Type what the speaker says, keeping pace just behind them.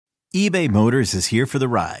eBay Motors is here for the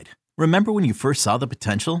ride. Remember when you first saw the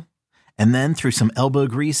potential? And then through some elbow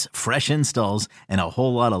grease, fresh installs, and a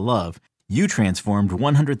whole lot of love, you transformed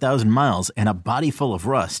 100,000 miles and a body full of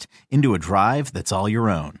rust into a drive that's all your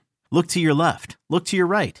own. Look to your left. Look to your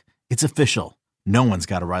right. It's official. No one's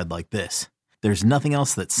got a ride like this. There's nothing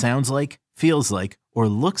else that sounds like, feels like, or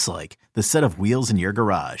looks like the set of wheels in your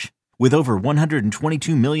garage. With over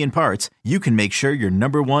 122 million parts, you can make sure your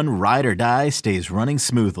number one ride or die stays running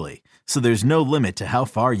smoothly. So there's no limit to how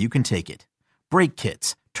far you can take it. Brake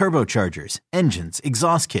kits, turbochargers, engines,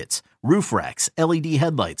 exhaust kits, roof racks, LED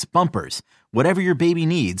headlights, bumpers, whatever your baby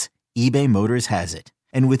needs, eBay Motors has it.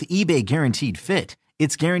 And with eBay Guaranteed Fit,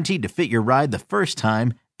 it's guaranteed to fit your ride the first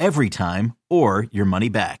time, every time, or your money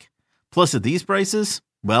back. Plus at these prices,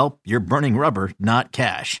 well, you're burning rubber, not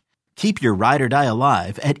cash. Keep your ride or die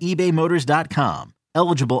alive at ebaymotors.com.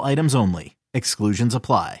 Eligible items only. Exclusions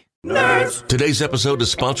apply. Nerds! Today's episode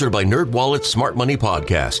is sponsored by NerdWallet's Smart Money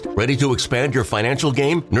Podcast. Ready to expand your financial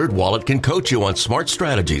game? NerdWallet can coach you on smart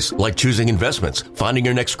strategies like choosing investments, finding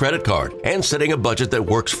your next credit card, and setting a budget that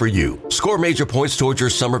works for you. Score major points towards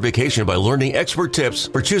your summer vacation by learning expert tips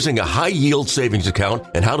for choosing a high-yield savings account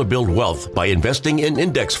and how to build wealth by investing in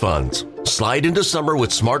index funds. Slide into summer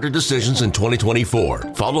with smarter decisions in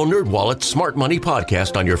 2024. Follow NerdWallet's Smart Money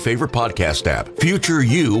Podcast on your favorite podcast app. Future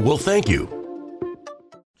you will thank you.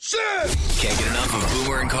 Can't get enough of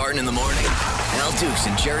Boomer and Carton in the morning? Al Dukes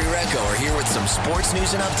and Jerry Recco are here with some sports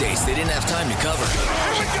news and updates they didn't have time to cover.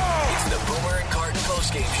 Here we go! It's the Boomer and Carton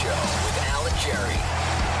postgame show with Al and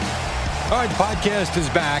Jerry. All right, the podcast is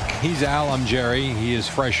back. He's Al, I'm Jerry. He is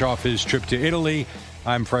fresh off his trip to Italy.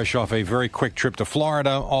 I'm fresh off a very quick trip to Florida,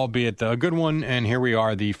 albeit a good one. And here we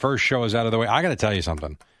are. The first show is out of the way. I got to tell you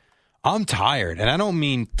something. I'm tired, and I don't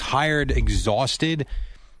mean tired, exhausted.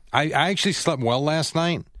 I actually slept well last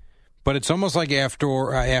night. But it's almost like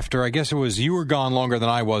after I guess it was you were gone longer than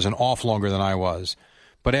I was and off longer than I was.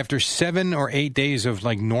 But after 7 or 8 days of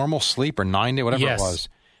like normal sleep or 9 days, whatever it was,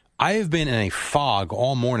 I have been in a fog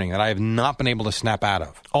all morning that I have not been able to snap out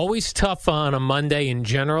of. Always tough on a Monday in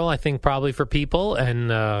general, I think probably for people,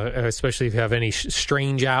 and especially if you have any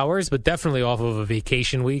strange hours, but definitely off of a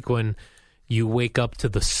vacation week when you wake up to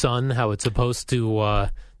the sun, how it's supposed to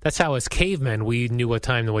that's how, as cavemen, we knew what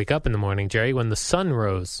time to wake up in the morning, Jerry, when the sun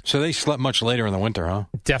rose. So they slept much later in the winter, huh?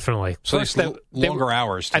 Definitely. So they slept longer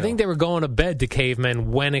hours, too. I think they were going to bed to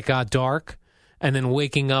cavemen when it got dark and then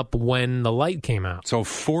waking up when the light came out. So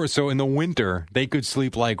in the winter, they could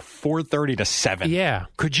sleep like 4:30 to 7. Yeah.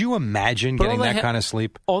 Could you imagine getting that kind of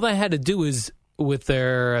sleep? All they had to do is, with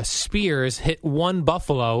their spears, hit one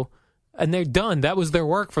buffalo, and they're done. That was their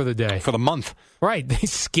work for the day. For the month. Right. They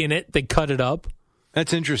skin it. They cut it up.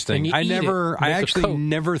 That's interesting. I actually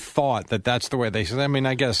never thought that that's the way they said. I mean,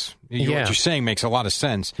 I guess what you're saying makes a lot of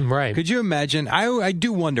sense. Right. Could you imagine? I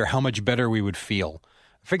do wonder how much better we would feel.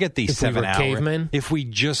 Forget these 7 hours. Cavemen? If we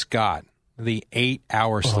just got the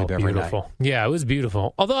 8-hour sleep every night. Yeah, it was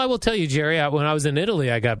beautiful. Although I will tell you, Jerry, when I was in Italy,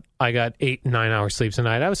 I got 8-9 hour sleeps a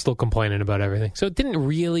night. I was still complaining about everything, so it didn't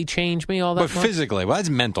really change me all that much. But physically, well, that's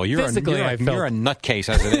mental. You're a nutcase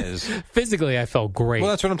as it is. Physically, I felt great. Well,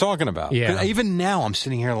 that's what I'm talking about. Yeah. Even now, I'm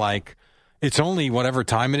sitting here like it's only whatever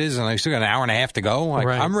time it is, and I still got an hour and a half to go. Like,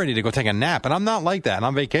 I'm ready to go take a nap, and I'm not like that. And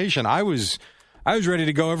on vacation, I was ready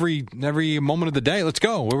to go every moment of the day. Let's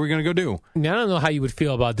go. What are we going to go do? Now, I don't know how you would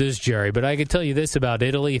feel about this, Jerry, but I could tell you this about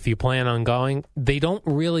Italy if you plan on going. They don't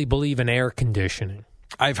really believe in air conditioning.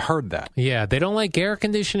 I've heard that. Yeah, they don't like air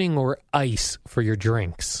conditioning or ice for your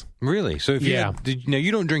drinks. Really? So if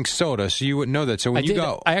you don't drink soda, so you wouldn't know that. So when you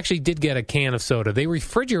go... I actually did get a can of soda. They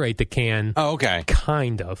refrigerate the can. Oh, okay.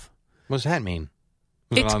 Kind of. What does that mean?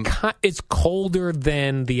 It's colder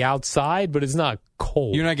than the outside, but it's not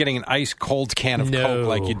cold. You're not getting an ice cold can of Coke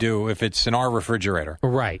like you do if it's in our refrigerator.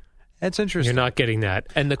 Right. That's interesting. You're not getting that.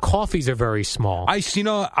 And the coffees are very small. I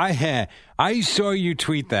saw you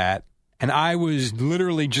tweet that, and I was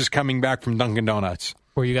literally just coming back from Dunkin' Donuts.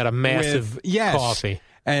 Where you got a massive coffee.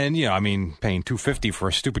 And, paying $2.50 for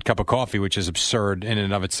a stupid cup of coffee, which is absurd in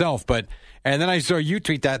and of itself. And then I saw you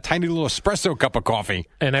tweet that tiny little espresso cup of coffee.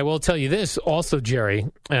 And I will tell you this also, Jerry,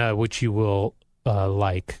 which you will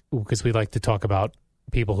like, because we like to talk about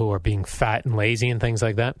people who are being fat and lazy and things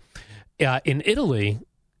like that. In Italy,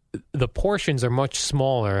 the portions are much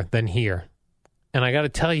smaller than here. And I got to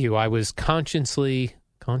tell you, I was consciously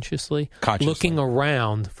looking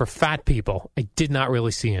around for fat people. I did not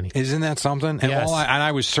really see any. Isn't that something? And yes.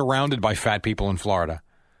 I was surrounded by fat people in Florida.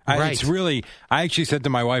 Right. I actually said to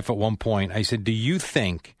my wife at one point, I said, do you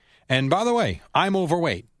think, and by the way, I'm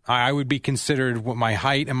overweight. I would be considered, with my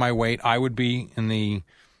height and my weight, I would be in the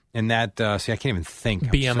And that, I can't even think.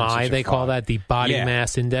 BMI, they call that the body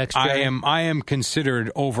mass index. Jerry. I am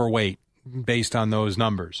considered overweight based on those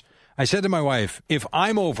numbers. I said to my wife, if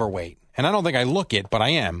I'm overweight, and I don't think I look it, but I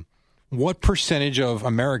am, what percentage of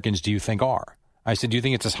Americans do you think are? I said, do you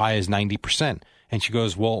think it's as high as 90%? And she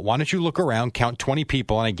goes, well, why don't you look around, count 20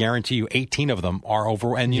 people, and I guarantee you 18 of them are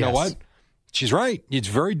over. And you know what? She's right. It's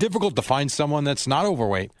very difficult to find someone that's not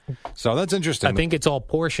overweight. So that's interesting. I think it's all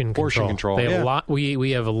portion control. They have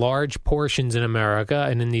we have large portions in America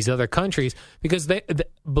and in these other countries because they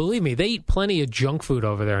believe me, they eat plenty of junk food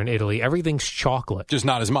over there in Italy. Everything's chocolate. Just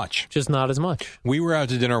not as much. We were out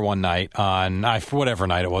to dinner one night on whatever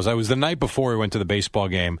night it was. I was the night before we went to the baseball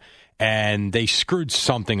game, and they screwed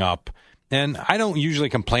something up. And I don't usually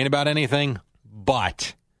complain about anything,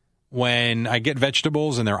 but when I get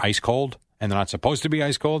vegetables and they're ice cold, and they're not supposed to be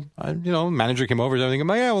ice cold, manager came over and everything. I'm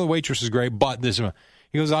like, yeah, well, the waitress is great, but this.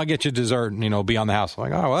 He goes, I'll get you dessert and, be on the house. I'm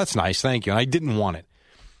like, oh, well, that's nice. Thank you. And I didn't want it.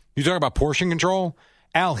 You talk about portion control?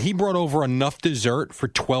 Al, he brought over enough dessert for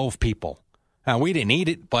 12 people. Now, we didn't eat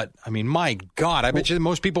it, but, my God, I bet you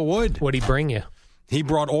most people would. What'd he bring you? He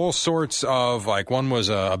brought all sorts of, one was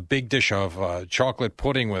a big dish of chocolate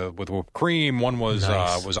pudding with whipped cream. One was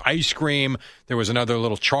was ice cream. There was another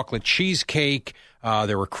little chocolate cheesecake.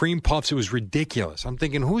 There were cream puffs. It was ridiculous. I'm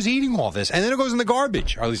thinking, who's eating all this? And then it goes in the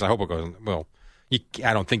garbage. Or at least I hope it goes in. Well,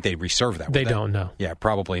 I don't think they reserve that. They don't know. Yeah,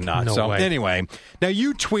 probably not. No way. Anyway, now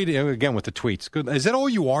you tweeted, again with the tweets. Is that all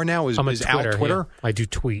you are now? I'm a Twitter? Yeah. I do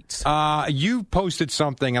tweets. You posted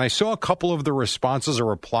something, and I saw a couple of the responses or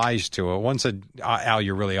replies to it. One said, Al,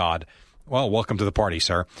 you're really odd. Well, welcome to the party,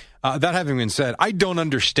 sir. That having been said, I don't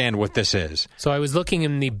understand what this is. So I was looking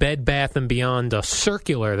in the Bed Bath & Beyond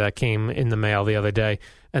circular that came in the mail the other day,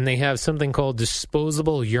 and they have something called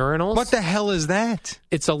disposable urinals. What the hell is that?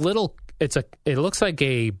 It looks like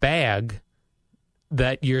a bag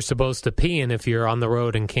that you're supposed to pee in if you're on the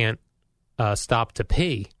road and can't stop to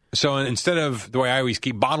pee. So instead of the way I always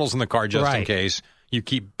keep bottles in the car just in case, you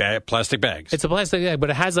keep plastic bags. It's a plastic bag,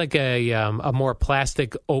 but it has like a more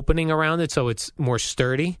plastic opening around it, so it's more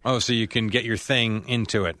sturdy. Oh, so you can get your thing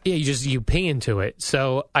into it. Yeah, you pee into it.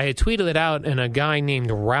 So I had tweeted it out, and a guy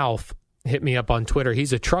named Ralph hit me up on Twitter.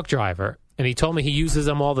 He's a truck driver, and he told me he uses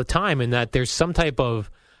them all the time, and that there's some type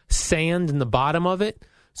of sand in the bottom of it.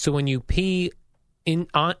 So when you pee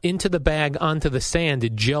into the bag onto the sand,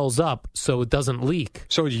 it gels up so it doesn't leak.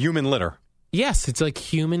 So it's human litter. Yes, it's like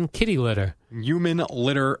human kitty litter. Human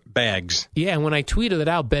litter bags. Yeah, and when I tweeted it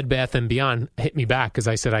out, Bed Bath & Beyond hit me back because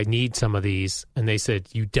I said, I need some of these. And they said,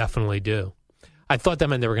 you definitely do. I thought that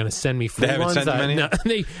meant they were going to send me free ones. They haven't sent them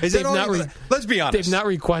any? Let's be honest. They've not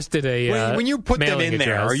requested a when you put them in address.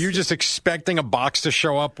 there, are you just expecting a box to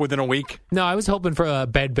show up within a week? No, I was hoping for a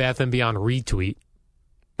Bed Bath & Beyond retweet.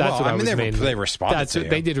 That's what I was mainly. They responded to you.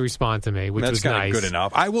 They did respond to me, which was nice. That's good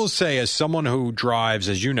enough. I will say, as someone who drives,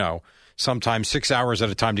 as you know, sometimes 6 hours at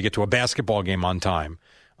a time to get to a basketball game on time,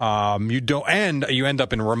 you end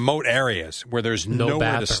up in remote areas where there's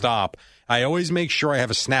nowhere to stop. I always make sure I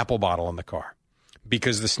have a Snapple bottle in the car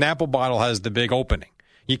because the Snapple bottle has the big opening.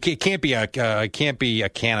 It can't be a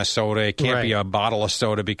can of soda. It can't be a bottle of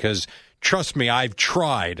soda because, trust me, I've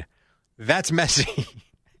tried. That's messy.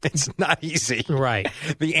 It's not easy. Right.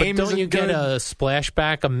 The aim don't you get a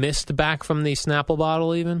splashback, a mist back from the Snapple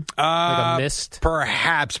bottle even? Like a mist?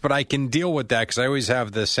 Perhaps, but I can deal with that because I always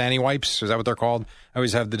have the Sandy wipes. Is that what they're called? I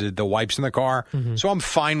always have the wipes in the car. Mm-hmm. So I'm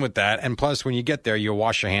fine with that. And plus, when you get there, you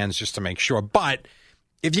wash your hands just to make sure. But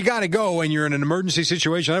if you got to go and you're in an emergency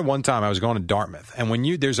situation, at one time I was going to Dartmouth.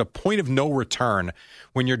 And there's a point of no return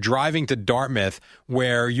when you're driving to Dartmouth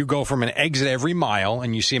where you go from an exit every mile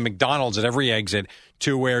and you see a McDonald's at every exit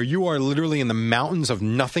to where you are literally in the mountains of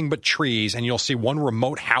nothing but trees and you'll see one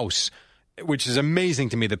remote house, which is amazing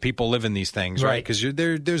to me that people live in these things, right? Because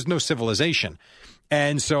there's no civilization.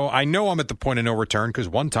 And so I know I'm at the point of no return because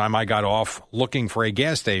one time I got off looking for a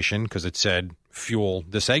gas station because it said fuel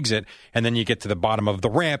this exit. And then you get to the bottom of the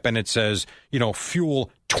ramp and it says, fuel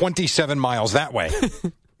 27 miles that way.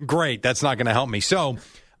 Great. That's not going to help me. So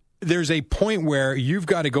there's a point where you've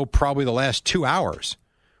got to go probably the last 2 hours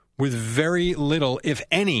with very little, if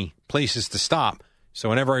any, places to stop. So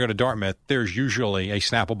whenever I go to Dartmouth, there's usually a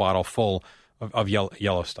Snapple bottle full of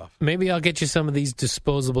yellow stuff. Maybe I'll get you some of these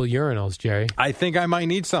disposable urinals, Jerry. I think I might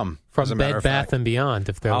need some. From Bed Bath & Beyond,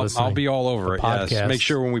 if they're listening. I'll be all over it, yes. Make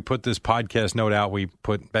sure when we put this podcast note out, we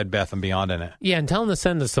put Bed Bath & Beyond in it. Yeah, and tell them to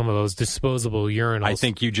send us some of those disposable urinals. I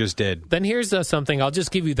think you just did. Then here's something. I'll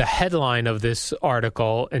just give you the headline of this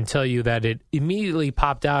article and tell you that it immediately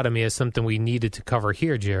popped out at me as something we needed to cover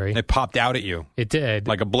here, Jerry. It popped out at you? It did.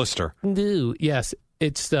 Like a blister? No, yes.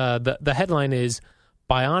 It's the headline is,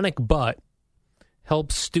 Bionic Butt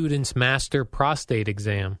helps students master prostate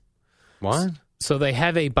exam. What? So they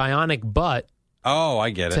have a bionic butt Oh, I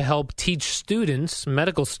get to it. help teach students,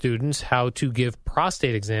 medical students, how to give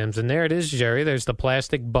prostate exams. And there it is, Jerry. There's the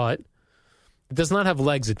plastic butt. It does not have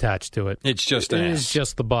legs attached to it. It's just It ass. is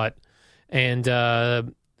just the butt. And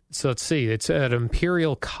so let's see. It's at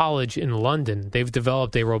Imperial College in London. They've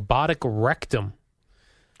developed a robotic rectum.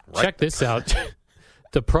 Check this out.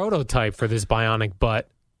 The prototype for this bionic butt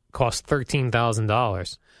cost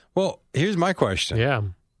 $13,000. Well, here's my question. Yeah.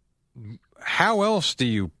 How else do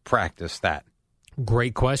you practice that?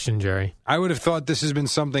 Great question, Jerry. I would have thought this has been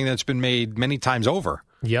something that's been made many times over.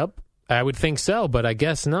 Yep. I would think so, but I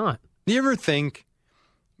guess not. Do you ever think,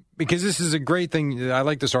 because this is a great thing, I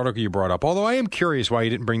like this article you brought up, although I am curious why you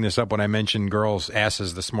didn't bring this up when I mentioned girls'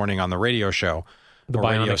 asses this morning on the radio show. The or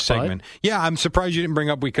radio bionic segment. Yeah, I'm surprised you didn't bring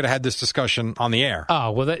up, we could have had this discussion on the air.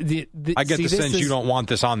 Oh, well, I get the sense you don't want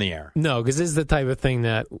this on the air. No, because this is the type of thing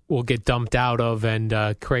that will get dumped out of, and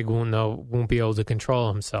Craig won't be able to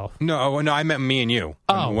control himself. No, I meant me and you.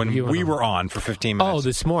 Oh, when you and we I. were on for 15 minutes. Oh,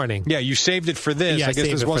 this morning. Yeah, you saved it for this. Yeah, I I guess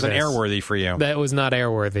saved this it for wasn't this. airworthy for you. That was not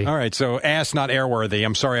airworthy. All right, so ass not airworthy.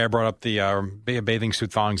 I'm sorry I brought up the bathing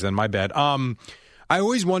suit thongs then, my bad. I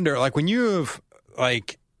always wonder, like when you have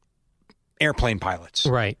like airplane pilots,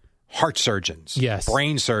 Right. heart surgeons, Yes.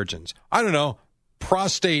 brain surgeons, I don't know,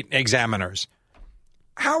 prostate examiners,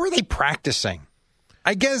 how are they practicing?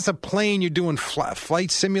 I guess a plane, you're doing flight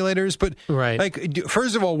simulators, but Right. like,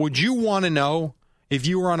 first of all, would you want to know if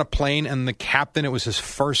you were on a plane and the captain, it was his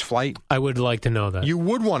first flight? I would like to know that. You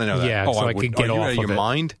would want to know that. Yeah, oh, so I could get are you off out of of your it.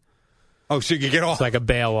 mind? Oh, so you could get off. So I could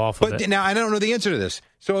bail off of But it. now I don't know the answer to this.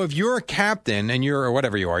 So if you're a captain and you're or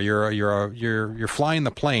whatever you are, you're flying the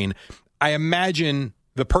plane. I imagine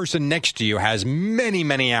the person next to you has many,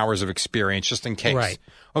 many hours of experience just in case. Right.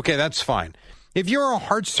 Okay, that's fine. If you're a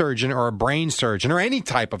heart surgeon or a brain surgeon or any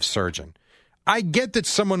type of surgeon, I get that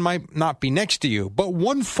someone might not be next to you, but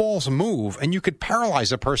one false move and you could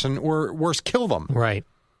paralyze a person or worse, kill them. Right.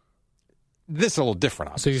 This is a little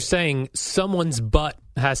different. So you're saying someone's butt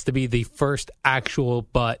has to be the first actual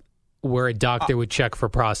butt where a doctor would check for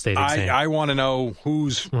prostate exam. I want to know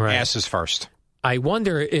whose Right. ass is first. I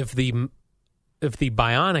wonder if the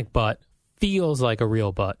bionic butt feels like a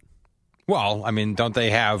real butt. Well, I mean, don't they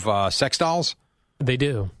have sex dolls? They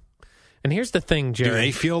do. And here's the thing, Jerry. Do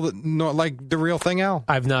they feel like the real thing, Al?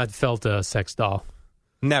 I've not felt a sex doll.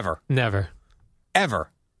 Never. Never. Ever.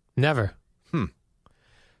 Never.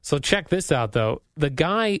 So check this out, though. The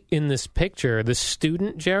guy in this picture, the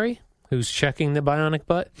student, Jerry, who's checking the bionic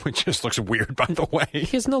butt, Which just looks weird, by the way. he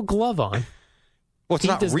has no glove on. Well, it's He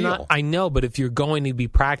not does real. I know, but if you're going to be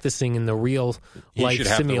practicing in the real He life should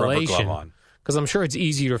have the rubber simulation, glove on. because I'm sure it's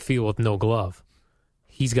easier to feel with no glove.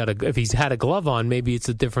 If he's had a glove on, maybe it's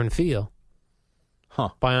a different feel. Huh.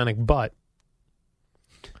 Bionic butt.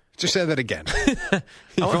 Just say that again.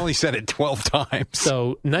 You've only said it 12 times.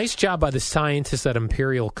 So nice job by the scientists at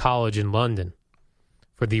Imperial College in London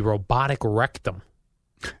for the robotic rectum.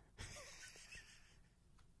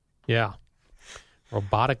 Yeah.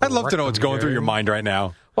 Robotic I'd love to know rectum, what's going through Jerry. your mind right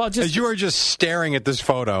now. Well, just As you are just staring at this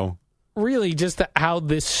photo. really just how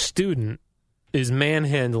this student is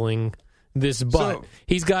manhandling this butt. So-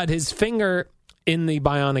 He's got his finger in the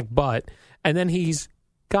bionic butt, and then he's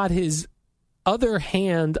got his other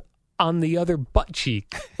hand on the other butt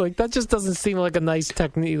cheek. Like, that just doesn't seem like a nice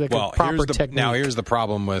technique, like a proper technique. Now, here's the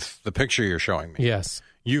problem with the picture you're showing me. Yes,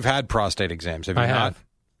 You've had prostate exams, have you I not? have.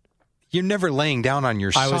 You're never laying down on your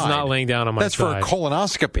I side. was not laying down on my That's side. for a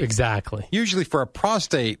colonoscopy. Exactly. Usually for a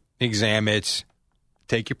prostate exam, it's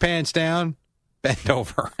take your pants down, bend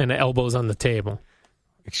over. And the elbows on the table.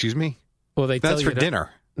 Excuse me? Well, they tell That's you for to- dinner.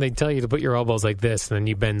 They tell you to put your elbows like this, and then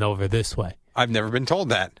you bend over this way. I've never been told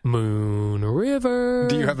that. Moon River.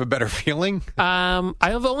 Do you have a better feeling? I've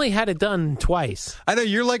only had it done twice. I know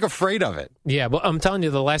you're like afraid of it. Yeah, but I'm telling you,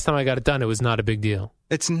 the last time I got it done, it was not a big deal.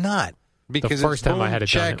 It's not. Because first it's time I boom, had it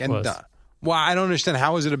done, check it and was. done. Well, I don't understand.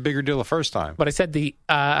 How is it a bigger deal the first time? But I said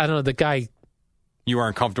I don't know, the guy, You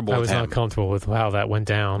aren't comfortable I with was him. not comfortable with how that went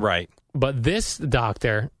down. Right. But this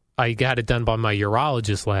doctor, I got it done by my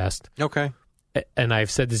urologist last. Okay. And I've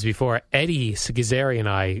said this before, Eddie Sagazari and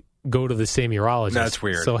I go to the same urologist. That's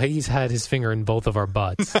weird. So he's had his finger in both of our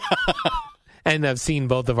butts. And I've seen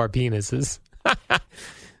both of our penises.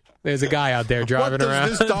 There's a guy out there driving What around.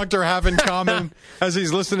 does this doctor have in common as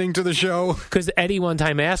he's listening to the show? Because Eddie one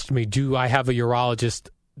time asked me, do I have a urologist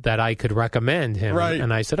that I could recommend him? Right.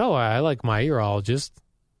 And I said, oh, I like my urologist.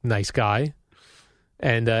 Nice guy.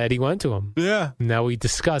 And Eddie went to him. Yeah. Now we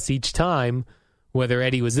discuss each time whether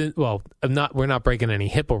Eddie was in. Well, we're not breaking any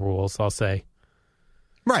HIPAA rules, I'll say.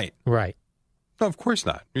 Right. Right. No, of course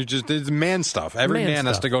not. It's man stuff. Every man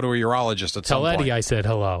has to go to a urologist at some point. Tell Eddie I said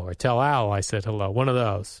hello, or tell Al I said hello. One of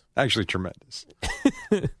those. Actually, tremendous.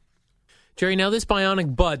 Jerry, now this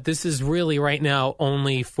bionic butt, this is really right now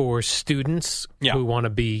only for students who want to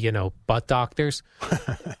be, butt doctors.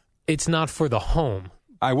 It's not for the home.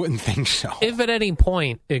 I wouldn't think so. If at any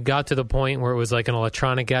point it got to the point where it was like an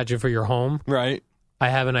electronic gadget for your home, right? I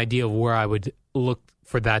have an idea of where I would look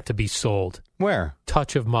for that to be sold. Where?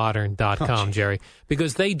 touchofmodern.com, Jerry,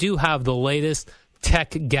 because they do have the latest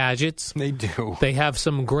tech gadgets. They do. They have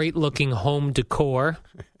some great looking home decor.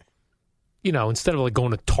 Instead of like going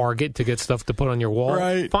to Target to get stuff to put on your wall,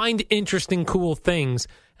 right. Find interesting, cool things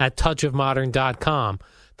at touchofmodern.com.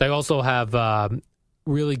 They also have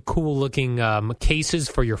really cool looking cases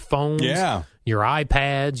for your phones, your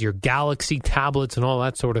iPads, your Galaxy tablets, and all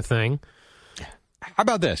that sort of thing. How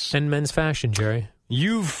about this? And men's fashion, Jerry.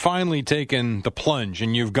 You've finally taken the plunge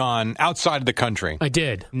and you've gone outside of the country. I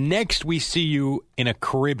did. Next, we see you in a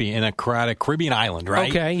Caribbean island, right?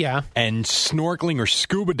 Okay, yeah. And snorkeling or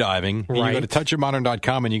scuba diving. And right. you go to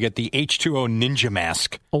touchofmodern.com and you get the H2O Ninja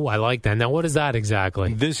Mask. Oh, I like that. Now, what is that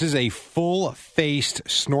exactly? This is a full-faced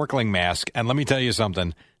snorkeling mask. And let me tell you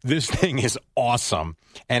something. This thing is awesome.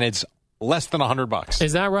 And it's less than $100.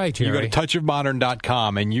 Is that right, Jerry? You go to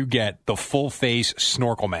touchofmodern.com and you get the full-face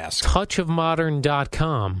snorkel mask.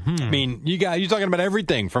 Touchofmodern.com. I mean, you're talking about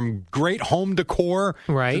everything from great home decor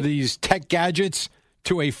to these tech gadgets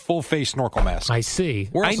to a full-face snorkel mask. I see.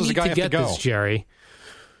 Where else does a guy have to go? This, Jerry.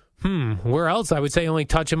 Where else? I would say only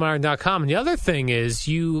touchofmodern.com. And the other thing is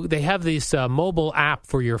they have this mobile app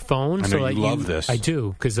for your phone. I know you love this. I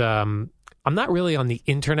do, because I'm not really on the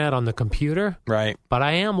internet on the computer. Right. But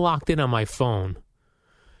I am locked in on my phone.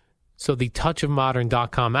 So the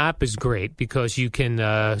touchofmodern.com app is great because you can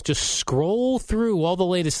just scroll through all the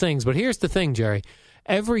latest things. But here's the thing, Jerry.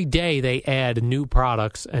 Every day they add new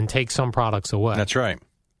products and take some products away. That's right.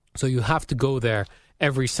 So you have to go there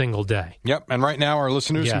every single day. Yep. And right now, our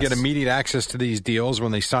listeners can get immediate access to these deals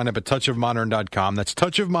when they sign up at touchofmodern.com. That's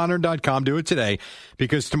touchofmodern.com. Do it today,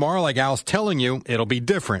 because tomorrow, like Al's telling you, it'll be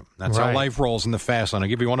different. That's how life rolls in the fast lane. I'll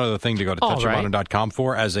give you one other thing to go to touchofmodern.com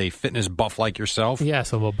for as a fitness buff like yourself.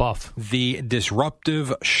 Yes, I'm a buff. The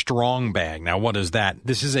Disruptive Strong Bag. Now, what is that?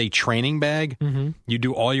 This is a training bag. Mm-hmm. You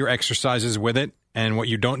do all your exercises with it, and what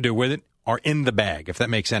you don't do with it are in the bag, if that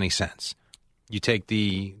makes any sense. You take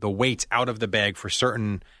the weights out of the bag for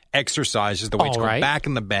certain exercises. The weights go back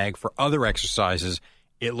in the bag for other exercises.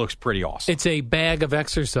 It looks pretty awesome. It's a bag of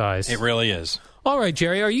exercise. It really is. All right,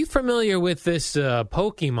 Jerry, are you familiar with this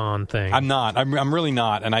Pokemon thing? I'm not. I'm really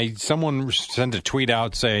not. And someone sent a tweet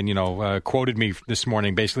out saying, quoted me this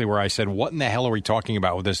morning basically where I said, what in the hell are we talking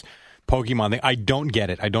about with this Pokemon thing? I don't get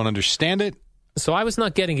it. I don't understand it. So I was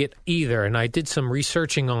not getting it either, and I did some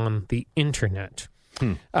researching on the internet.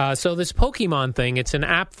 So this Pokemon thing, it's an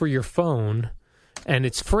app for your phone, and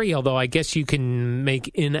it's free, although I guess you can make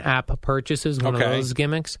in-app purchases, one of those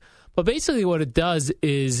gimmicks. But basically what it does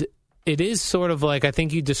is it is sort of like, I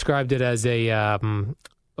think you described it as a,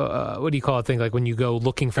 what do you call it thing, like when you go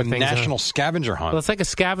looking for things? National scavenger hunt. Well, it's like a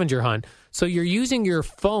scavenger hunt. So you're using your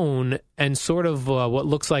phone and sort of what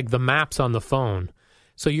looks like the maps on the phone.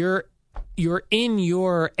 So you're in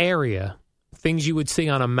your area, things you would see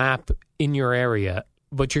on a map in your area,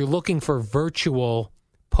 but you're looking for virtual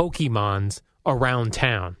Pokemons around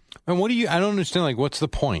town. And I don't understand, like, what's the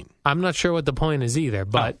point? I'm not sure what the point is either,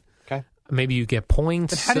 but maybe you get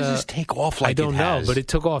points. But how does this take off like I don't know, but it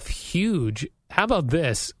took off huge. How about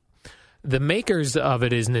this? The makers of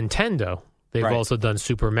it is Nintendo. They've also done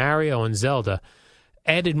Super Mario and Zelda.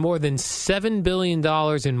 Added more than $7 billion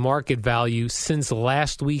in market value since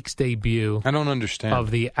last week's debut. I don't understand.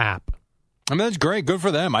 Of the app. I mean, that's great. Good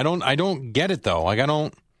for them. I don't get it, though. Like, I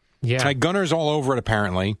don't. Yeah. Like, Gunner's all over it,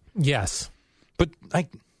 apparently. Yes. But, like,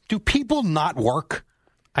 do people not work?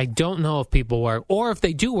 I don't know if people work. Or if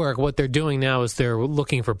they do work, what they're doing now is they're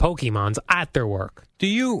looking for Pokemons at their work.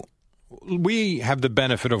 We have the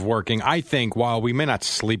benefit of working, I think, while we may not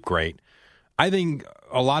sleep great, I think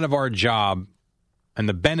a lot of our job and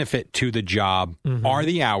the benefit to the job are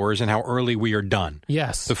the hours and how early we are done.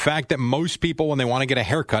 Yes. The fact that most people, when they want to get a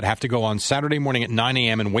haircut, have to go on Saturday morning at 9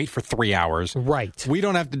 a.m. and wait for 3 hours. Right. We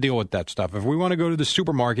don't have to deal with that stuff. If we want to go to the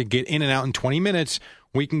supermarket, get in and out in 20 minutes,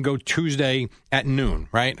 we can go Tuesday at noon,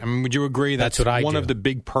 right? I mean, would you agree that's what I one do. of the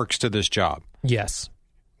big perks to this job? Yes.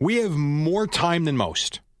 We have more time than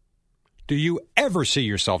most. Do you ever see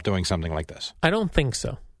yourself doing something like this? I don't think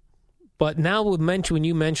so. But now when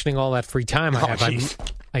you mentioning all that free time I have,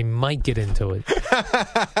 I might get into it.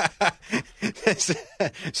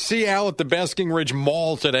 See Al at the Basking Ridge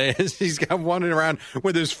Mall today. He's got wandering around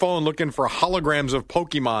with his phone looking for holograms of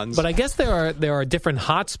Pokemons. But I guess there are different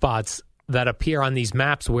hotspots that appear on these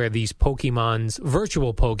maps where these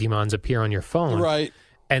virtual Pokemons appear on your phone. Right.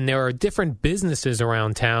 And there are different businesses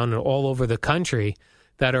around town and all over the country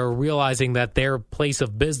that are realizing that their place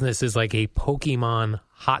of business is like a Pokemon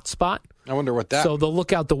hotspot. I wonder what that... So they'll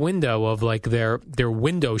look out the window of like their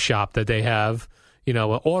window shop that they have, an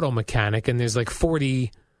auto mechanic, and there's like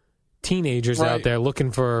 40 teenagers out there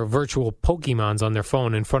looking for virtual Pokemons on their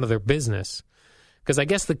phone in front of their business. Because I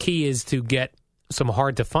guess the key is to get some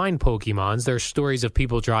hard-to-find Pokemons. There's stories of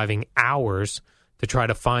people driving hours to try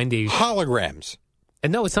to find a... Holograms.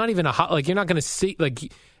 And no, it's not even you're not going to see,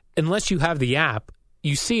 unless you have the app,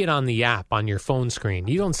 you see it on the app on your phone screen.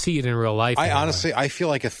 You don't see it in real life anymore. Honestly, I feel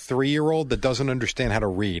like a 3-year-old that doesn't understand how to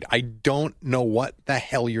read. I don't know what the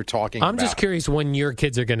hell you're talking about. I'm just curious when your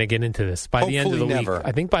kids are going to get into this. By the end of the week.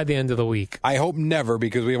 I think by the end of the week. I hope never,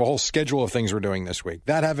 because we have a whole schedule of things we're doing this week.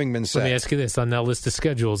 That having been said... Let me ask you this. On that list of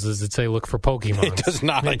schedules, does it say look for Pokemon? It does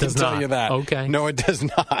not. I can tell you that. Okay. No, it does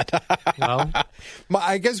not. Well,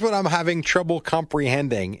 I guess what I'm having trouble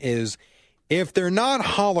comprehending is if they're not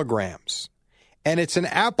holograms... and it's an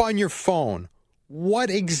app on your phone, what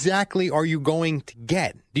exactly are you going to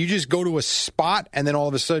get? Do you just go to a spot and then all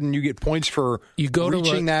of a sudden you get points for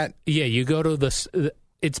reaching that? Yeah, you go to the...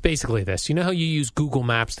 It's basically this. You know how you use Google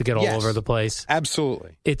Maps to get all over the place?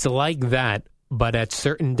 Absolutely. It's like that, but at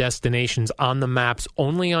certain destinations on the maps,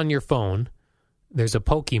 only on your phone, there's a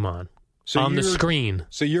Pokemon on the screen.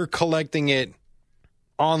 So you're collecting it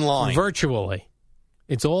online? Virtually.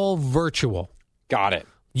 It's all virtual. Got it.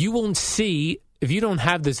 You won't see... If you don't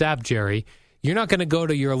have this app, Jerry, you're not going to go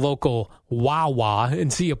to your local Wawa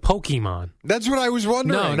and see a Pokemon. That's what I was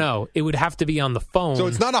wondering. No. It would have to be on the phone. So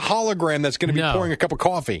it's not a hologram that's going to be pouring a cup of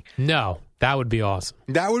coffee. No. That would be awesome.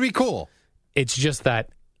 That would be cool. It's just that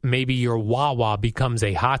maybe your Wawa becomes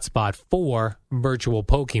a hotspot for virtual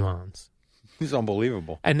Pokemons. It's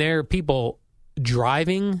unbelievable. And there are people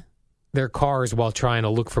driving their cars while trying to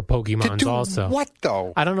look for Pokemons also. What,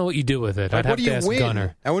 though? I don't know what you do with it. I'd have to ask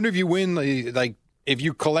Gunner. I wonder if you win, if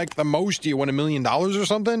you collect the most, do you win $1 million or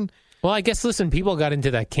something? Well, I guess, listen, people got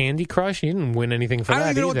into that Candy Crush. You didn't win anything for that either.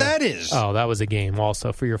 I don't even know what that is. Oh, that was a game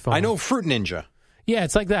also for your phone. I know Fruit Ninja. Yeah,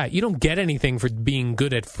 it's like that. You don't get anything for being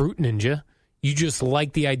good at Fruit Ninja. You just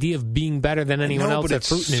like the idea of being better than anyone else at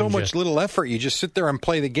Fruit Ninja. So much little effort. You just sit there and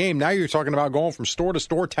play the game. Now you're talking about going from store to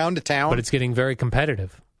store, town to town. But it's getting very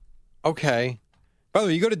competitive. Okay. By the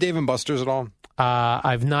way, you go to Dave & Buster's at all?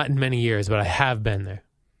 I've not in many years, but I have been there.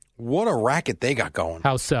 What a racket they got going.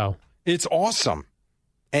 How so? It's awesome.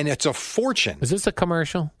 And it's a fortune. Is this a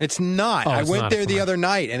commercial? It's not. I went there the other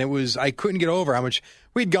night, and I couldn't get over how much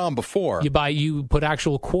we'd gone before. You put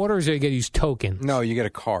actual quarters, or you get to use tokens? No, you get a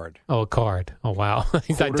card. Oh, a card. Oh, wow.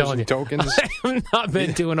 He's not telling you. Tokens? I have not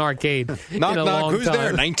been to an arcade in a long who's time.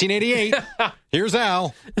 There? 1988. Here's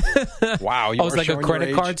Al. Wow. It's like a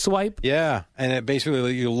credit card swipe? Yeah. And it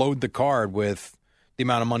basically, you load the card with the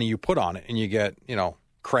amount of money you put on it, and you get,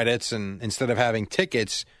 credits. And instead of having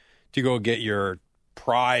tickets to go get your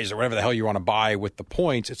prize or whatever the hell you want to buy with the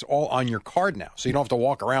points, it's all on your card now. So you don't have to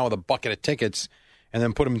walk around with a bucket of tickets and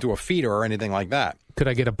then put them into a feeder or anything like that. Could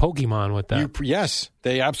I get a Pokemon with that? Yes,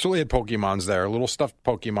 they absolutely had Pokemons there, little stuffed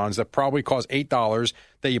Pokemons that probably cost $8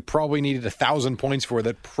 that you probably needed 1,000 points for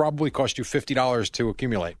that probably cost you $50 to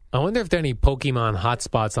accumulate. I wonder if there are any Pokemon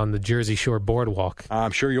hotspots on the Jersey Shore boardwalk.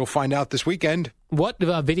 I'm sure you'll find out this weekend. What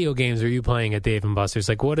video games are you playing at Dave & Buster's?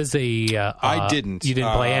 Like, what is a... I didn't. You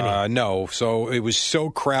didn't play any? No. So it was so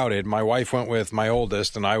crowded. My wife went with my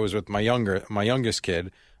oldest, and I was with my youngest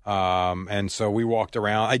kid. And so we walked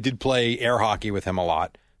around. I did play air hockey with him a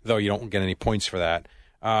lot, though you don't get any points for that.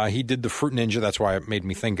 He did the Fruit Ninja. That's why it made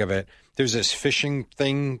me think of it. There's this fishing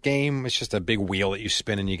game. It's just a big wheel that you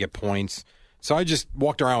spin and you get points. So I just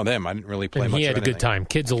walked around with him. I didn't really play much of anything. He had a good time.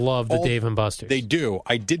 Kids love the Dave & Buster's. They do.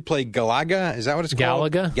 I did play Galaga. Is that what it's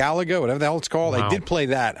called? Galaga, whatever the hell it's called. Wow. I did play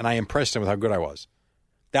that, and I impressed him with how good I was.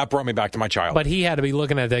 That brought me back to my childhood. But he had to be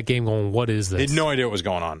looking at that game going, what is this? He had no idea what was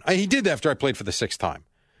going on. He did after I played for the 6th time.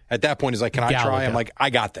 At that point, he's like, can I try? I'm like,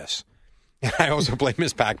 I got this. I also played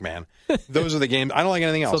Miss Pac-Man. Those are the games. I don't like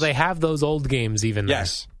anything else. So they have those old games even there.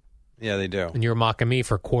 Yes. Yeah, they do. And you're mocking me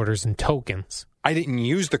for quarters and tokens. I didn't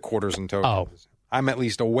use the quarters and tokens. Oh. I'm at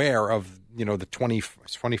least aware of, the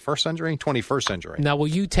 21st century? 21st century. Now, will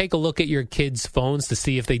you take a look at your kids' phones to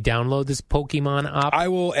see if they download this Pokemon app? I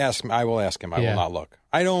will ask him. I will not look.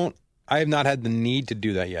 I have not had the need to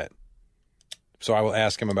do that yet. So I will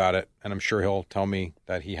ask him about it, and I'm sure he'll tell me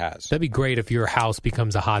that he has. That'd be great if your house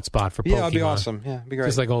becomes a hot spot for Pokemon. Yeah, that'd be awesome. Yeah, it'd be great.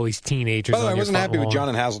 Just like all these teenagers. By the way, on I your wasn't front happy with lawn. John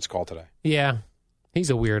and Hazlitt's call today. Yeah, he's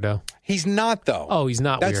a weirdo. He's not, though. Oh, he's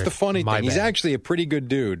not That's weird. the funny My thing. He's bad. actually a pretty good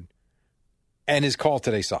dude, and his call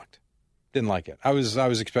today sucked. Didn't like it. I was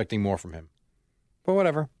expecting more from him. But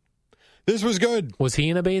whatever. This was good. Was he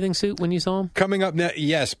in a bathing suit when you saw him? Coming up next,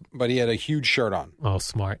 yes, but he had a huge shirt on. Oh,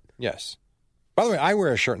 smart. Yes. By the way, I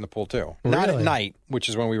wear a shirt in the pool, too. Not at Really? night, which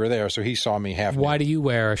is when we were there, so he saw me half Why naked. do you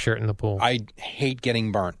wear a shirt in the pool? I hate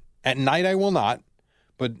getting burnt. At night, I will not,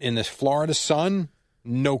 but in this Florida sun,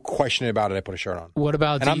 no question about it, I put a shirt on. What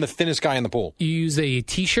about And I'm the thinnest guy in the pool. you use a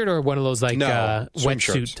T-shirt or one of those like No, swim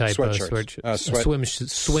shirts. wetsuit type Sweatshirts.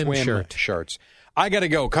 swim shirt? Shirts. I got to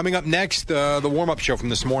go. Coming up next, the warm-up show from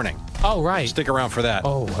this morning. Oh, right. Stick around for that.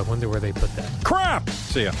 Oh, I wonder where they put that. Crap!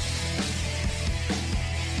 See ya.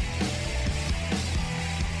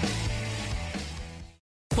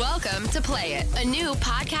 Welcome to Play It, a new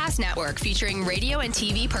podcast network featuring radio and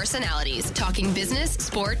TV personalities talking business,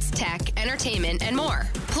 sports, tech, entertainment, and more.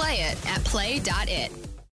 Play it at play.it.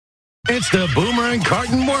 It's the Boomer and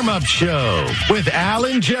Carton warm-up show with Al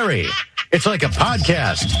and Jerry. It's like a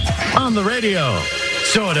podcast on the radio,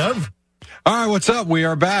 sort of. All right, what's up? We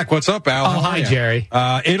are back. What's up, Al? Oh, How hi, are you? Jerry.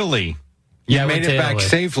 Italy. You Yeah, I went made it to back Italy.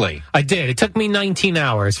 safely. I did. It took me 19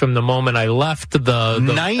 hours from the moment I left the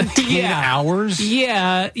 19 Yeah. hours?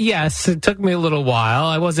 Yeah, yes. It took me a little while.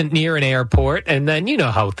 I wasn't near an airport. And then you know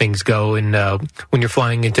how things go in, when you're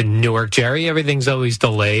flying into Newark, Jerry. Everything's always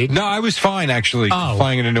delayed. No, I was fine, actually, Oh.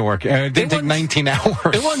 flying into Newark. It didn't take once- 19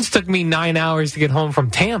 hours. It once took me 9 hours to get home from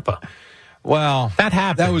Tampa. Well, That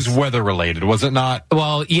happens. that was weather-related, was it not?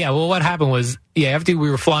 Well, yeah. Well, what happened was, after we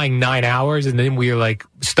were flying 9 hours and then we were like,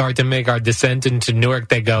 start to make our descent into Newark,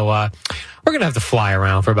 they go, we're going to have to fly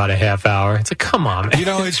around for about a half hour. It's like, come on, man. You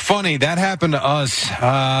know, it's funny. That happened to us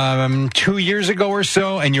 2 years ago or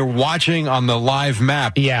so, and you're watching on the live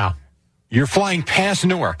map. Yeah, You're flying past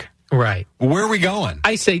Newark. right. Where are we going?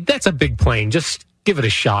 I say, that's a big plane. Just give it a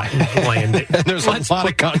shot and land it. There's a lot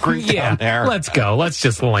of concrete down there. Let's go. Let's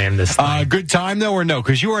just land this thing. Good time though, or no?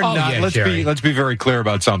 Because you are Oh, not. yeah, Jerry. Let's be very clear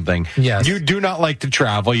about something. Yes. You do not like to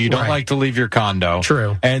travel. You don't Right. like to leave your condo.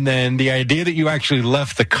 True. And then the idea that you actually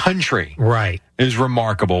left the country Right. is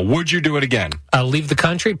remarkable. Would you do it again? Leave the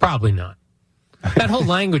country? Probably not. That whole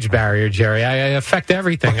language barrier, Jerry, I affect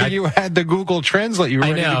everything. You had the Google Translate. You were I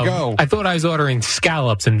ready know. to go. I thought I was ordering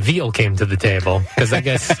scallops and veal came to the table because I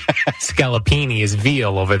guess scallopini is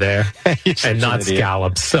veal over there You're such and an not idiot.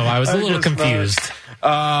 scallops. So I was a I little just thought- confused.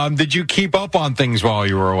 Did you keep up on things while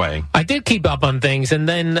you were away? I did keep up on things, and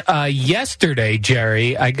then yesterday,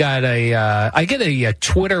 Jerry, I get a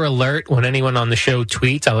Twitter alert when anyone on the show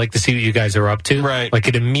tweets. I like to see what you guys are up to. Right. Like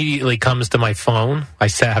it immediately comes to my phone. I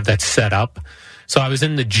have that set up. So I was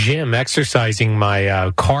in the gym exercising my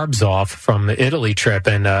carbs off from the Italy trip,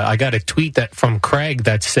 and I got a tweet from Craig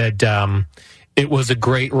that said, "It was a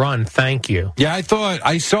great run. Thank you." Yeah,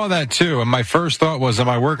 I saw that too. And my first thought was, am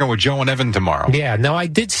I working with Joe and Evan tomorrow? Yeah, no, I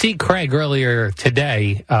did see Craig earlier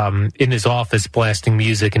today in his office blasting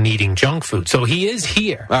music and eating junk food. So he is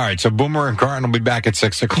here. All right, so Boomer and Carton will be back at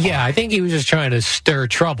 6 o'clock. Yeah, I think he was just trying to stir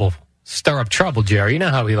up trouble, Jerry. You know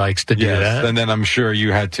how he likes to do Yes, that. and then I'm sure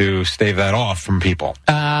you had to stave that off from people.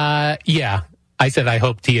 Yeah. I said I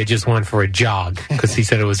hoped he had just went for a jog because he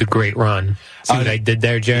said it was a great run. See what I did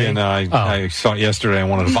there, Jerry? Yeah, no, I saw it yesterday. I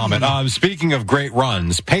wanted to vomit. Speaking of great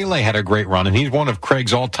runs, Pele had a great run, and he's one of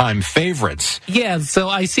Craig's all-time favorites. Yeah, so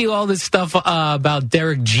I see all this stuff about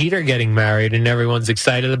Derek Jeter getting married, and everyone's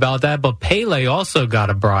excited about that. But Pele also got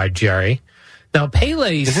a bride, Jerry. Now,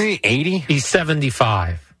 Pele's... Isn't he 80? He's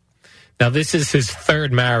 75. Now, this is his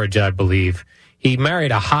third marriage, I believe. He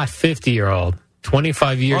married a hot 50-year-old,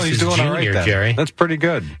 25 years he's his doing all right junior, then. Jerry. That's pretty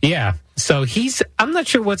good. Yeah. So I'm not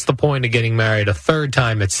sure what's the point of getting married a third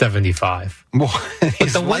time at 75. Well, But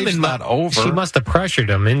his the life's woman, not over. She must have pressured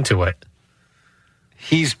him into it.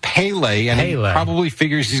 He's Pele, and he Pele. probably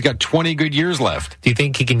figures he's got 20 good years left. Do you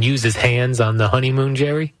think he can use his hands on the honeymoon,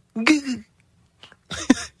 Jerry?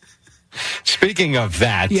 Speaking of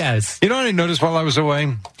that, Yes. You know what I noticed while I was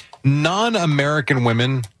away? Non-American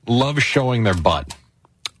women love showing their butt.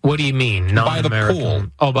 What do you mean? By the Non-American? pool.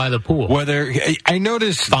 Oh, by the pool. Whether I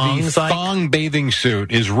noticed Thongs, the like? thong bathing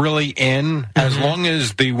suit is really in as long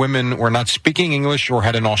as the women were not speaking English or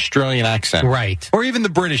had an Australian accent. Right. Or even the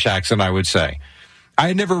British accent, I would say. I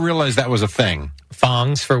had never realized that was a thing.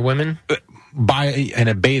 Thongs for women? In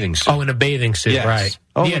a bathing suit. Oh, in a bathing suit, Yes. right?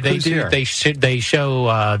 Oh, yeah, look they who's do. here. They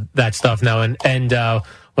show that stuff now. And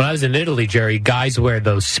when I was in Italy, Jerry, guys wear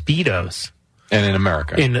those Speedos And in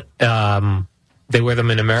America. in They wear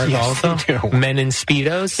them in America Yes, also? they do. Men in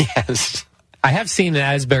Speedos? Yes. I have seen in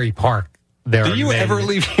Asbury Park. Do you ever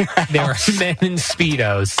leave your house? There are men in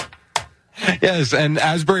Speedos. Yes, and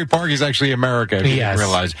Asbury Park is actually America, if you didn't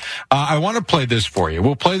realize. I want to play this for you.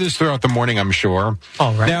 We'll play this throughout the morning, I'm sure.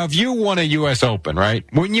 All right. Now, if you won a U.S. Open, right,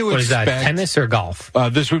 wouldn't you What expect... is that, tennis or golf?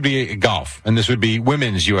 This would be golf, and this would be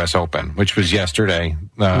women's U.S. Open, which was yesterday.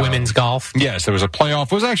 Women's golf? Yes, there was a playoff.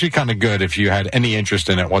 It was actually kind of good if you had any interest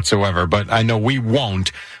in it whatsoever, but I know we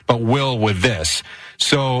won't, but will with this.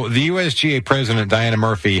 So the USGA president, Diana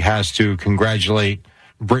Murphy, has to congratulate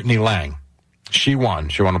Brittany Lang. She won.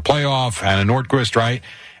 She won a playoff, Anna Nordquist, right?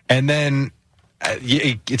 And then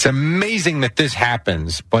it's amazing that this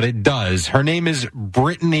happens, but it does. Her name is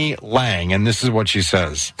Brittany Lang, and this is what she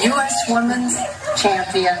says. U.S. Women's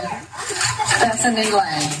Champion, Bethany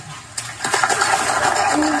Lang.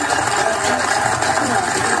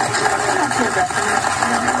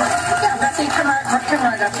 Yeah, Bethany, come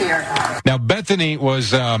right up here. Now, Bethany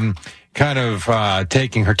was kind of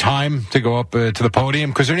taking her time to go up to the podium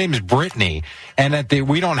because her name is Brittany, and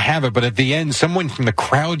we don't have it, but at the end, someone from the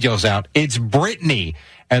crowd yells out, "It's Brittany,"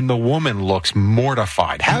 and the woman looks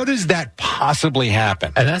mortified. How does that possibly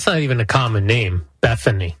happen? And that's not even a common name,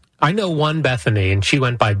 Bethany. I know one Bethany, and she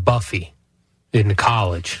went by Buffy in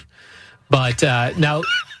college. But now,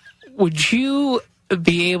 would you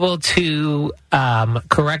be able to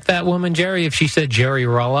correct that woman, Jerry, if she said Jerry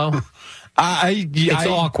Rollo? It's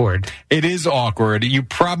awkward. It is awkward. You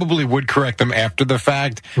probably would correct them after the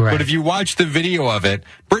fact. Right. But if you watch the video of it,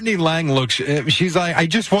 Brittany Lang looks, she's like, I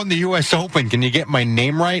just won the U.S. Open. Can you get my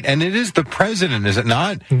name right? And it is the president, is it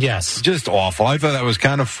not? Yes. Just awful. I thought that was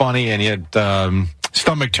kind of funny and yet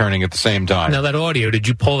stomach turning at the same time. Now, that audio, did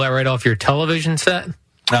you pull that right off your television set?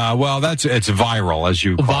 Well, it's viral, as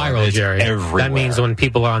you call viral, it. It's Jerry. everywhere. That means when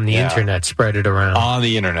people are on the internet, spread it around. On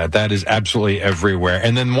the internet. That is absolutely everywhere.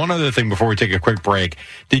 And then one other thing before we take a quick break.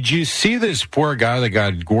 Did you see this poor guy that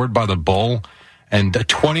got gored by the bull and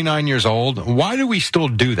 29 years old? Why do we still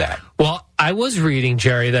do that? Well, I was reading,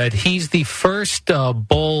 Jerry, that he's the first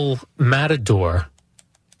bull matador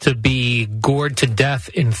to be gored to death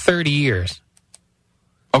in 30 years.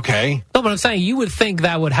 Okay. No, but I'm saying you would think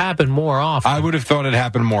that would happen more often. I would have thought it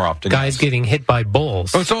happened more often. Guys getting hit by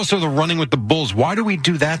bulls. But it's also the running with the bulls. Why do we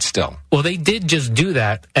do that still? Well, they did just do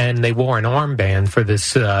that, and they wore an armband for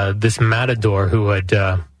this this matador who had,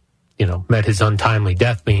 met his untimely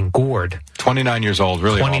death being gored. 29 years old,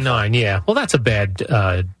 really 29, awful. Yeah. Well, that's a bad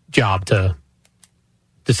job to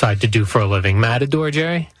decide to do for a living. Matador,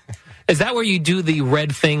 Jerry? Is that where you do the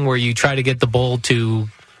red thing where you try to get the bull to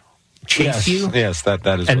chase you? Yes, that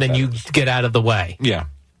is. And then you get out of the way. Yeah.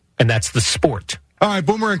 And that's the sport. All right,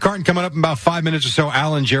 Boomer and Carton coming up in about 5 minutes or so.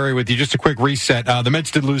 Al and Jerry with you. Just a quick reset. The Mets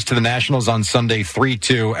did lose to the Nationals on Sunday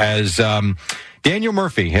 3-2 as Daniel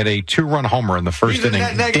Murphy hit a 2-run homer in the first inning.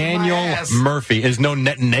 Daniel Murphy is no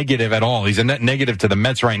net negative at all. He's a net negative to the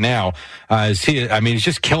Mets right now. He's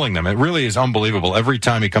just killing them. It really is unbelievable. Every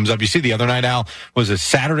time he comes up, you see the other night, Al, was it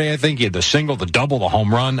Saturday, I think? He had the single, the double, the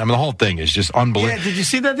home run. I mean, the whole thing is just unbelievable. Yeah, did you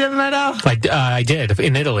see that the other night, Al? I did.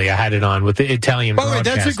 In Italy, I had it on with the Italian broadcasters. By the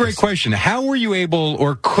way, that's a great question. How were you able,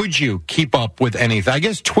 or could you keep up with anything? I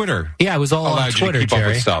guess Twitter. Yeah, I was all on Twitter, you to keep Jerry. up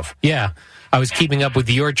with stuff. Yeah, I was keeping up with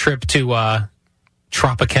your trip to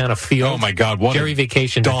Tropicana Field. Oh my God! What Jerry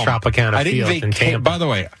vacation to Tropicana Field in Tampa. By the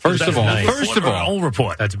way, first of all, old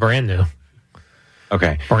report. That's brand new.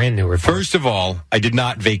 Okay, brand new report. First of all, I did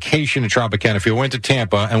not vacation to Tropicana Field. Went to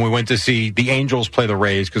Tampa and we went to see the Angels play the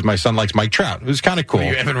Rays because my son likes Mike Trout. It was kind of cool. Are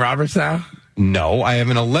you Evan Roberts now? No, I have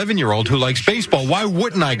an 11-year-old who likes baseball. Why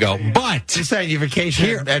wouldn't I go? But you said you vacation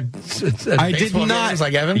here, at I did not. Games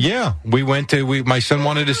like Evan? Yeah, we went to. My son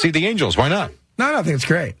wanted to see the Angels. Why not? No, I think it's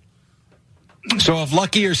great. So if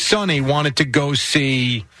Lucky or Sonny wanted to go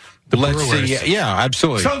see, let's see, yeah,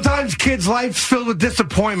 absolutely. Sometimes kids' lives filled with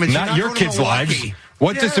disappointment. Not your kids' lives.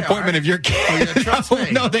 What disappointment of your kids?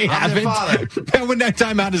 No, they haven't. When that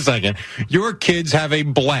time out a second. Your kids have a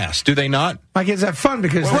blast, do they not? My kids have fun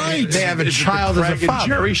because they have a child as a father.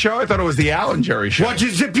 Jerry show? I thought it was the Al and Jerry show. Why don't you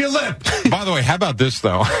zip your lip? By the way, how about this,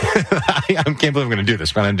 though? I can't believe I'm going to do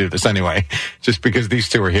this, but I'm going to do this anyway, just because these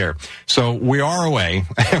two are here. So we are away.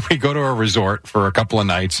 We go to a resort for a couple of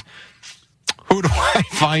nights. Who do I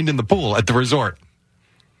find in the pool at the resort?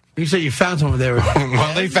 You say you found someone there.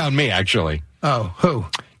 Well, they found me, actually. Oh, who?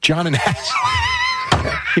 John and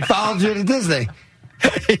Ashley. He followed you to Disney.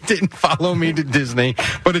 He didn't follow me to Disney,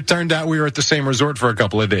 but it turned out we were at the same resort for a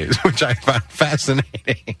couple of days, which I found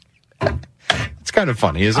fascinating. It's It's kind of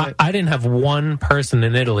funny, isn't it? I didn't have one person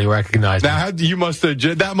in Italy recognize me.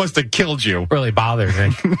 That must have killed you. Really bothered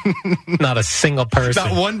me. Not a single person.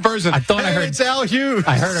 Not one person. I thought I heard it's Al Hughes.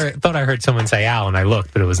 thought I heard someone say Al, and I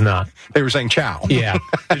looked, but it was not. They were saying ciao. Yeah.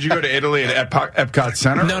 Did you go to Italy at Epcot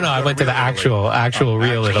Center? No, I went to the actual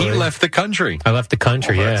real Italy. He left the country. I left the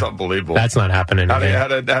country. Yeah, that's unbelievable. That's not happening.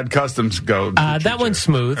 How'd customs go? That one's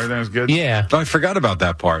smooth. Everything was good. Yeah. Oh, I forgot about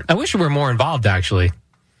that part. I wish we were more involved, actually.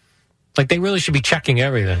 Like, they really should be checking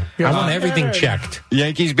everything. I want everything checked.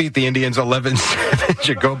 Yankees beat the Indians 11-7.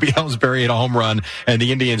 Jacoby Ellsbury hit a home run, and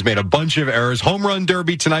the Indians made a bunch of errors. Home run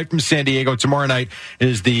derby tonight from San Diego. Tomorrow night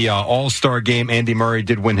is the All-Star game. Andy Murray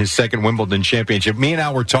did win his second Wimbledon championship. Me and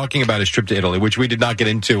Al were talking about his trip to Italy, which we did not get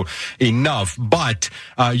into enough. But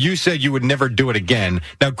you said you would never do it again.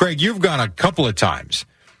 Now, Greg, you've gone a couple of times,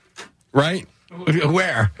 right?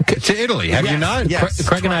 Where? To Italy. Have you not? Yes.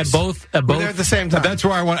 Craig and I both We're there at the same time. That's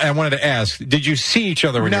why I wanted to ask. Did you see each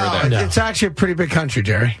other when you were there? No, it's actually a pretty big country,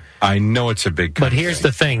 Jerry. I know it's a big country. But here's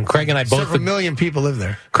the thing. Craig and I both... Several million people live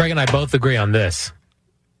there. Craig and I both agree on this.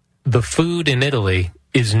 The food in Italy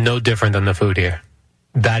is no different than the food here.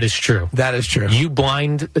 That is true. That is true. You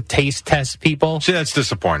blind taste test people. See, that's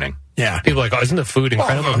disappointing. Yeah. People are like, oh, isn't the food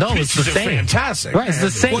incredible? No, it's the same. Fantastic. Right, it's the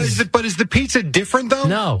same. But is the pizza different, though?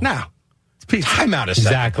 No. Time out a second.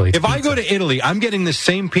 Exactly. If I go to Italy, I'm getting the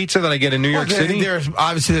same pizza that I get in New York City?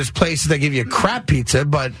 There's places that give you crap pizza,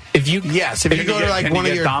 but if you go to like one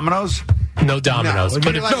of your Domino's? No Domino's.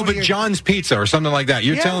 No, But John's Pizza or something like that.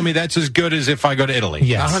 You're telling me that's as good as if I go to Italy?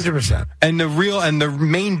 Yes. 100%. And the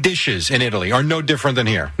main dishes in Italy are no different than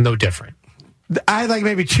here? No different. I had like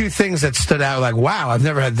maybe two things that stood out. Like, wow, I've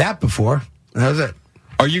never had that before. That was it.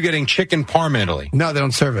 Are you getting chicken parm in Italy? No, they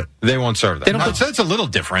don't serve it. They won't serve that. That's a little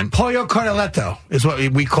different. Pollo cartoletto is what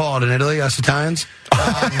we call it in Italy, us Italians.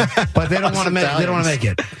 But they don't want to make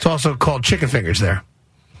it. It's also called chicken fingers there.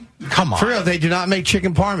 Come on. For real, they do not make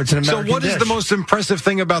chicken parm. It's an American So what is the most impressive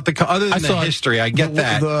thing about other than the history? I get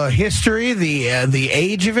that. The history, the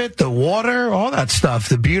age of it, the water, all that stuff.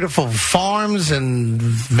 The beautiful farms and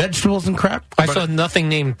vegetables and crap. I saw nothing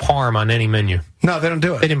named parm on any menu. No, they don't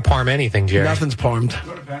do it. They didn't parm anything, Jerry. Nothing's parmed.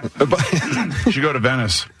 You should go to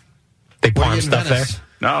Venice. They parm stuff there?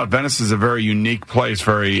 No, Venice is a very unique place.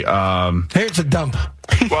 Very. Here, it's a dump.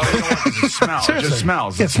 Well, you don't want it to smell. It just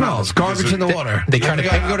smells. It smells. Garbage in the water. They try to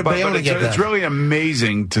go to Bayonne to get that. It's really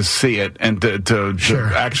amazing to see it and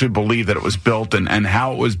to actually believe that it was built and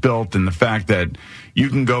how it was built and the fact that you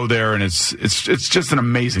can go there and it's just an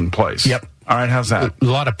amazing place. Yep. All right, how's that? A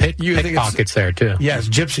lot of pickpockets there, too. Yes,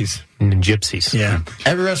 gypsies. And gypsies. Yeah.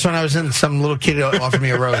 Every restaurant I was in, some little kid offered me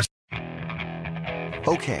a rose.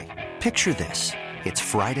 Okay, picture this. It's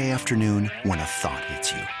Friday afternoon when a thought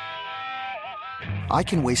hits you. I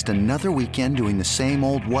can waste another weekend doing the same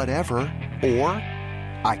old whatever, or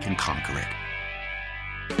I can conquer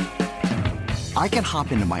it. I can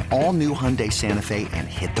hop into my all-new Hyundai Santa Fe and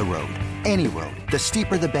hit the road. Any road. The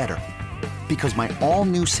steeper, the better. Because my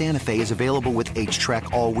all-new Santa Fe is available with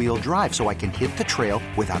H-Track all-wheel drive, so I can hit the trail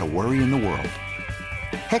without a worry in the world.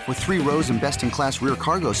 Heck, with 3 rows and best-in-class rear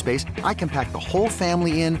cargo space, I can pack the whole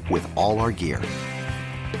family in with all our gear.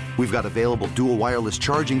 We've got available dual wireless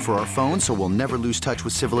charging for our phones, so we'll never lose touch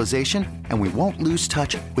with civilization, and we won't lose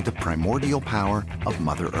touch with the primordial power of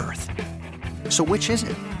Mother Earth. So which is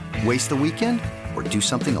it? Waste the weekend or do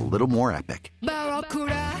something a little more epic?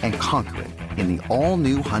 And conquer it in the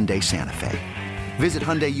all-new Hyundai Santa Fe. Visit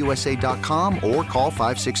HyundaiUSA.com or call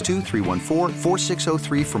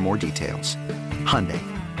 562-314-4603 for more details. Hyundai,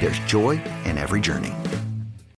 there's joy in every journey.